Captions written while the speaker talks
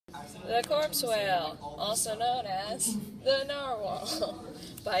The Corpse Whale, also known as the Narwhal,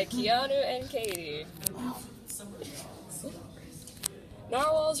 by Keanu and Katie.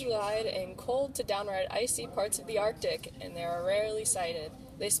 Narwhals reside in cold to downright icy parts of the Arctic, and they are rarely sighted.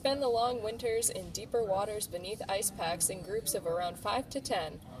 They spend the long winters in deeper waters beneath ice packs in groups of around 5 to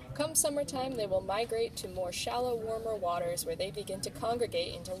 10. Come summertime, they will migrate to more shallow, warmer waters where they begin to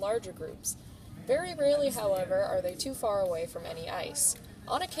congregate into larger groups. Very rarely, however, are they too far away from any ice.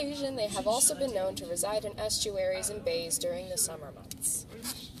 On occasion, they have also been known to reside in estuaries and bays during the summer months.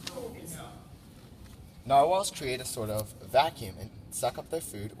 Narwhals create a sort of vacuum and suck up their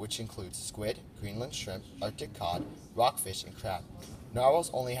food, which includes squid, Greenland shrimp, Arctic cod, rockfish, and crab.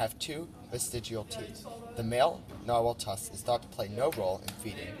 Narwhals only have 2 vestigial teeth. The male narwhal tusk is thought to play no role in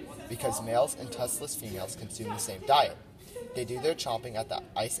feeding because males and tuskless females consume the same diet. They do their chomping at the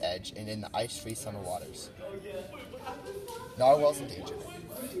ice edge and in the ice-free summer waters. Narwhals endangerment.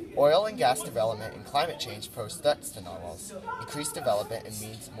 Oil and gas development and climate change pose threats to narwhals. Increased development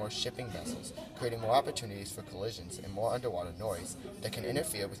means more shipping vessels, creating more opportunities for collisions and more underwater noise that can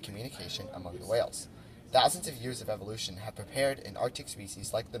interfere with communication among the whales. Thousands of years of evolution have prepared an Arctic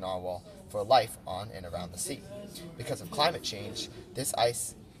species like the narwhal for life on and around the sea. Because of climate change, this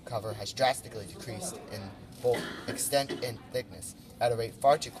ice cover has drastically decreased in both extent and thickness, at a rate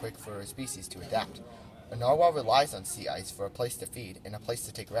far too quick for a species to adapt. A narwhal relies on sea ice for a place to feed and a place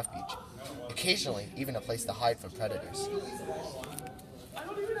to take refuge, occasionally even a place to hide from predators.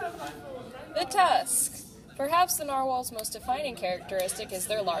 The tusk. Perhaps the narwhal's most defining characteristic is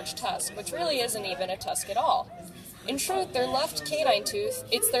their large tusk, which really isn't even a tusk at all. In truth,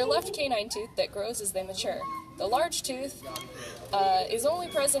 it's their left canine tooth that grows as they mature. The large tooth is only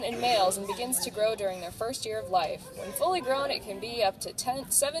present in males and begins to grow during their first year of life. When fully grown, it can be up to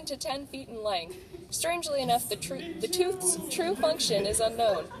 7 to 10 feet in length. Strangely enough, the tooth's true function is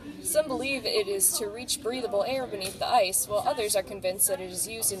unknown. Some believe it is to reach breathable air beneath the ice, while others are convinced that it is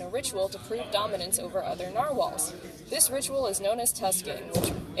used in a ritual to prove dominance over other narwhals. This ritual is known as tusking,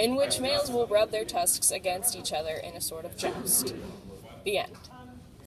 in which males will rub their tusks against each other in a sort of joust. The end.